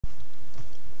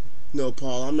No,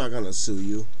 Paul, I'm not gonna sue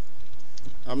you.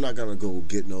 I'm not gonna go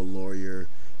get no lawyer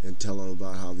and tell them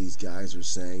about how these guys are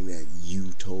saying that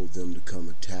you told them to come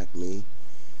attack me.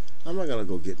 I'm not gonna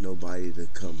go get nobody to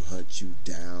come hunt you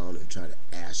down and try to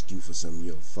ask you for some of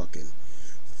your fucking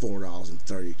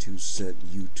 $4.32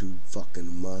 YouTube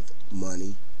fucking month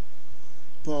money.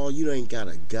 Paul, you ain't got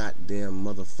a goddamn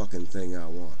motherfucking thing I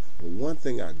want. But one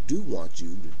thing I do want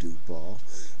you to do, Paul,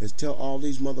 is tell all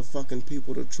these motherfucking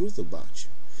people the truth about you.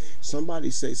 Somebody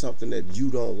say something that you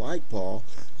don't like, Paul,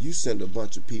 you send a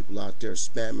bunch of people out there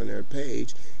spamming their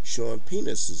page, showing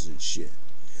penises and shit.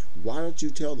 Why don't you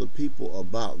tell the people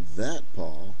about that,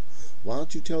 Paul? Why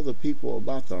don't you tell the people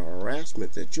about the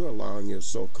harassment that you're allowing your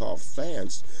so-called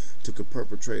fans to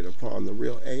perpetrate upon the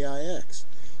real AIX?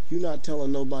 You're not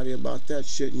telling nobody about that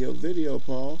shit in your video,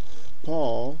 Paul.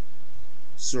 Paul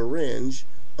Syringe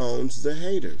owns the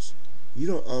haters. You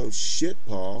don't own shit,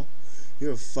 Paul.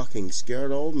 You're a fucking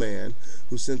scared old man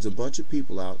who sends a bunch of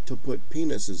people out to put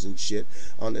penises and shit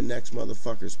on the next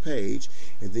motherfucker's page,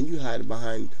 and then you hide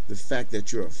behind the fact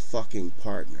that you're a fucking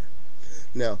partner.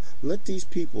 Now, let these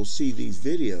people see these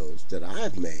videos that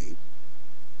I've made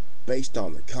based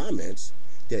on the comments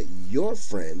that your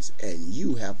friends and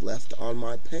you have left on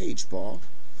my page, Paul.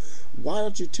 Why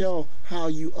don't you tell how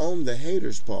you own the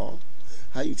haters, Paul?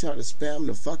 How you try to spam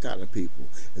the fuck out of people.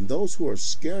 And those who are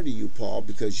scared of you, Paul,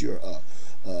 because you're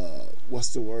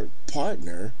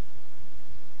partner,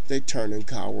 they turn and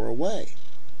cower away.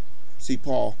 See,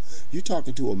 Paul, you're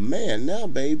talking to a man now,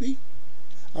 baby.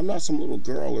 I'm not some little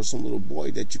girl or some little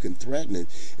boy that you can threaten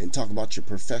and talk about your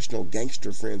professional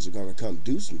gangster friends are going to come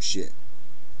do some shit.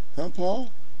 Huh,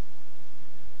 Paul?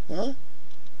 Huh?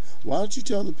 Why don't you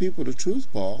tell the people the truth,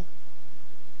 Paul?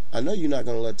 I know you're not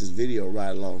going to let this video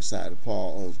ride alongside of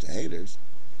Paul Owns the Haters,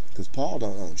 because Paul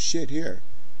don't own shit here.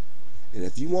 And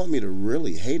if you want me to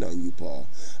really hate on you, Paul,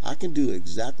 I can do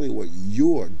exactly what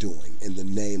you're doing in the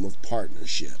name of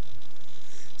partnership.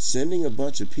 Sending a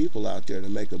bunch of people out there to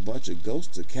make a bunch of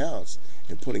ghost accounts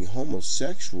and putting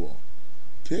homosexual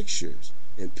pictures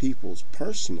in people's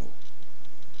personal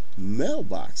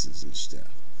mailboxes and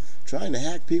stuff. Trying to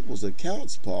hack people's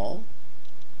accounts, Paul.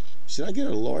 Should I get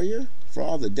a lawyer for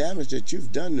all the damage that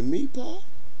you've done to me, Paul?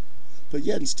 But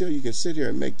yet and still you can sit here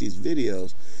and make these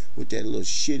videos with that little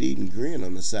shit-eating grin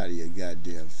on the side of your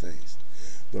goddamn face.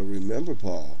 But remember,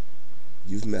 Paul,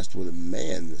 you've messed with a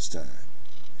man this time.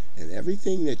 And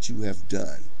everything that you have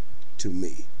done to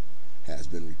me has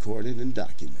been recorded and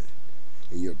documented.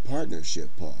 And your partnership,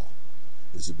 Paul,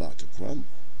 is about to crumble.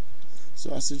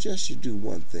 So I suggest you do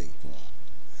one thing, Paul.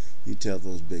 You tell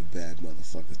those big bad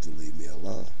motherfuckers to leave me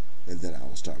alone. And then I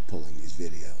will start pulling these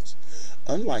videos.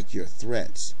 Unlike your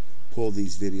threats, pull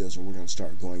these videos or we're going to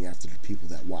start going after the people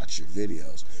that watch your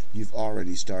videos. You've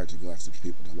already started to go after the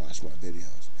people that watch my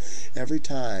videos. Every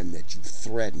time that you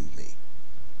threatened me,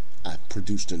 I've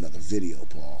produced another video,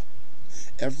 Paul.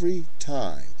 Every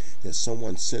time that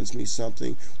someone sends me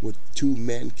something with two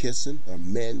men kissing or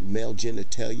male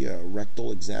genitalia or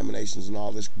rectal examinations and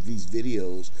all these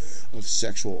videos of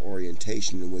sexual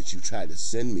orientation in which you try to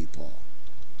send me, Paul,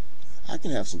 I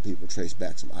can have some people trace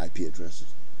back some IP addresses.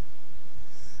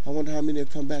 I wonder how many will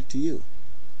come back to you.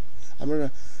 I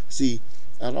remember, see,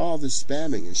 out of all this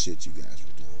spamming and shit you guys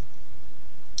were doing,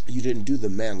 you didn't do the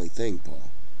manly thing, Paul.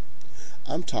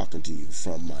 I'm talking to you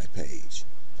from my page.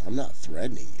 I'm not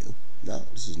threatening you. No,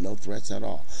 this is no threats at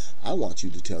all. I want you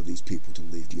to tell these people to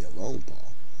leave me alone,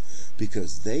 Paul,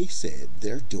 because they said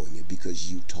they're doing it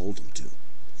because you told them to.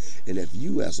 And if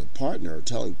you as a partner are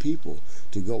telling people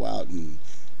to go out and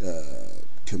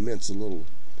commence a little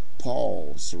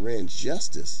Paul Syringe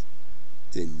justice,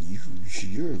 then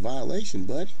you're in violation,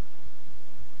 buddy.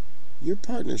 Your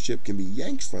partnership can be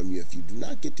yanked from you if you do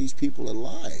not get these people in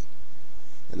line.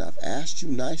 And I've asked you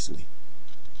nicely,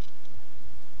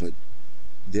 but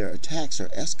their attacks are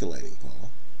escalating, Paul.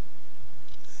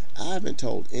 I haven't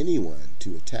told anyone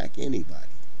to attack anybody.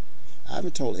 I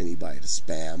haven't told anybody to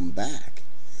spam back.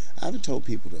 I haven't told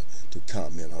people to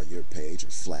comment on your page or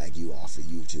flag you off of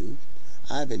YouTube.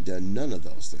 I haven't done none of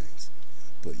those things.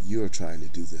 But you're trying to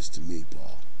do this to me,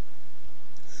 Paul.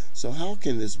 So how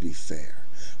can this be fair?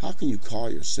 How can you call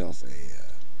yourself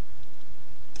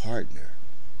a partner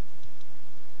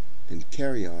and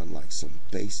carry on like some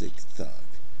basic thug?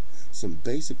 Some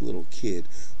basic little kid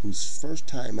whose first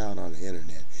time out on the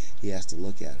internet, he has to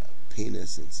look at a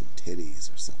penis and some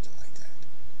titties or something like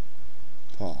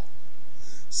that. Paul,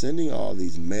 sending all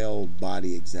these male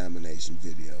body examination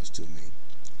videos to me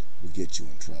will get you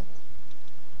in trouble.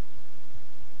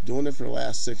 Doing it for the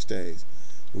last 6 days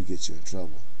will get you in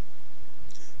trouble.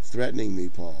 Threatening me,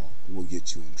 Paul, will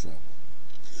get you in trouble.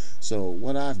 So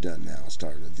what I've done now is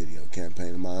started a video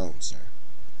campaign of my own, sir.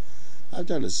 I've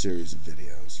done a series of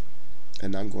videos,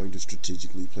 and I'm going to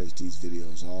strategically place these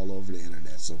videos all over the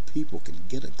internet so people can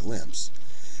get a glimpse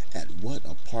at what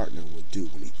a partner will do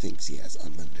when he thinks he has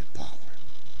unlimited power.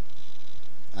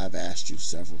 I've asked you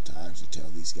several times to tell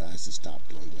these guys to stop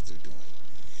doing what they're doing.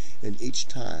 And each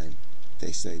time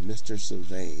they say, Mr.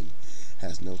 Seveng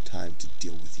has no time to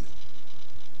deal with you.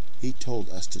 He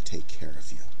told us to take care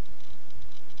of you.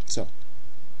 So,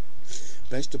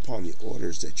 based upon the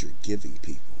orders that you're giving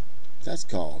people, that's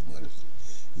called, what is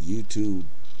it? YouTube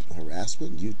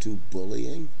harassment, YouTube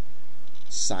bullying,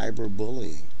 cyber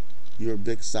bullying. You're a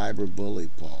big cyber bully,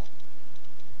 Paul.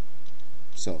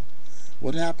 So,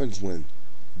 what happens when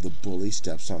the bully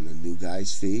steps on the new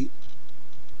guy's feet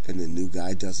and the new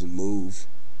guy doesn't move?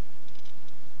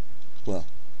 Well,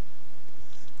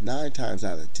 9 times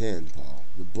out of 10, Paul,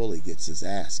 the bully gets his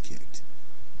ass kicked.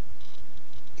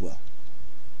 Well,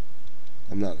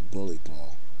 I'm not a bully,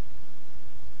 Paul.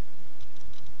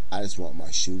 I just want my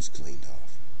shoes cleaned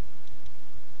off.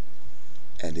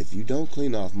 And if you don't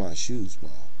clean off my shoes,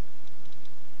 Paul,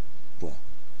 well,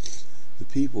 the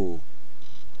people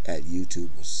at YouTube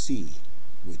will see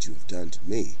what you have done to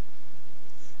me.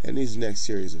 In these next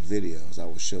series of videos, I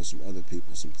will show some other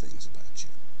people some things about you.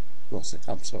 Well, say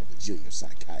I'm sort of a junior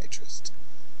psychiatrist.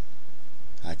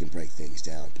 I can break things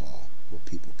down, Paul, what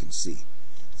people can see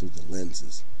through the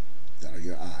lenses that are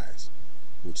your eyes,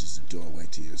 which is the doorway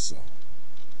to your soul.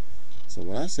 So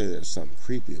when I say there's something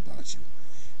creepy about you,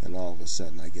 and all of a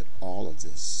sudden I get all of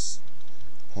this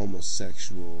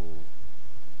homosexual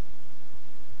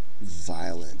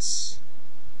violence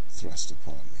thrust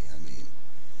upon me. I mean,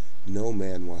 no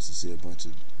man wants to see a bunch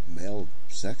of male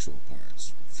sexual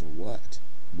parts. For what?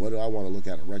 What do I want to look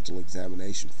at a rectal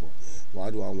examination for? Why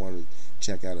do I want to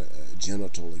check out a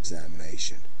genital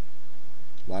examination?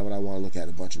 Why would I want to look at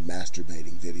a bunch of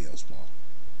masturbating videos, Paul?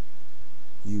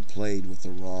 You played with the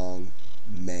wrong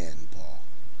man, Paul.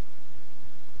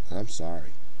 And I'm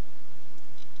sorry.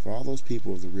 For all those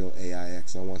people of the real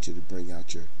AIX, I want you to bring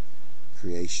out your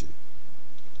creation.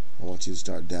 I want you to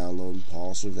start downloading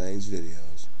Paul Seveng's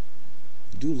videos.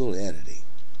 Do a little editing.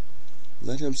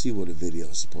 Let him see what a video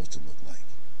is supposed to look like.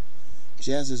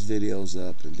 Jazz his videos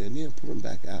up and then put them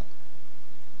back out.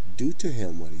 Do to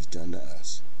him what he's done to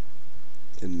us.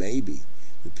 And maybe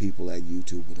the people at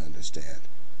YouTube would understand.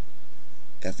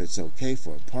 If it's okay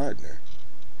for a partner,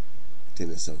 then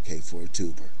it's okay for a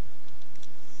tuber.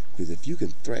 Because if you can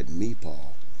threaten me,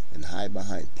 Paul, and hide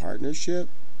behind partnership,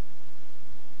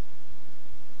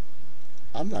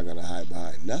 I'm not going to hide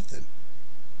behind nothing.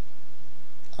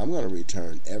 I'm going to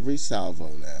return every salvo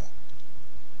now.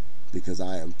 Because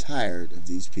I am tired of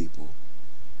these people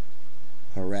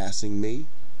harassing me,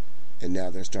 and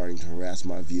now they're starting to harass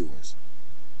my viewers.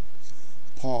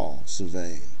 Paul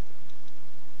Seveng,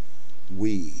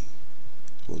 we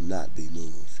will not be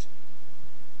moved.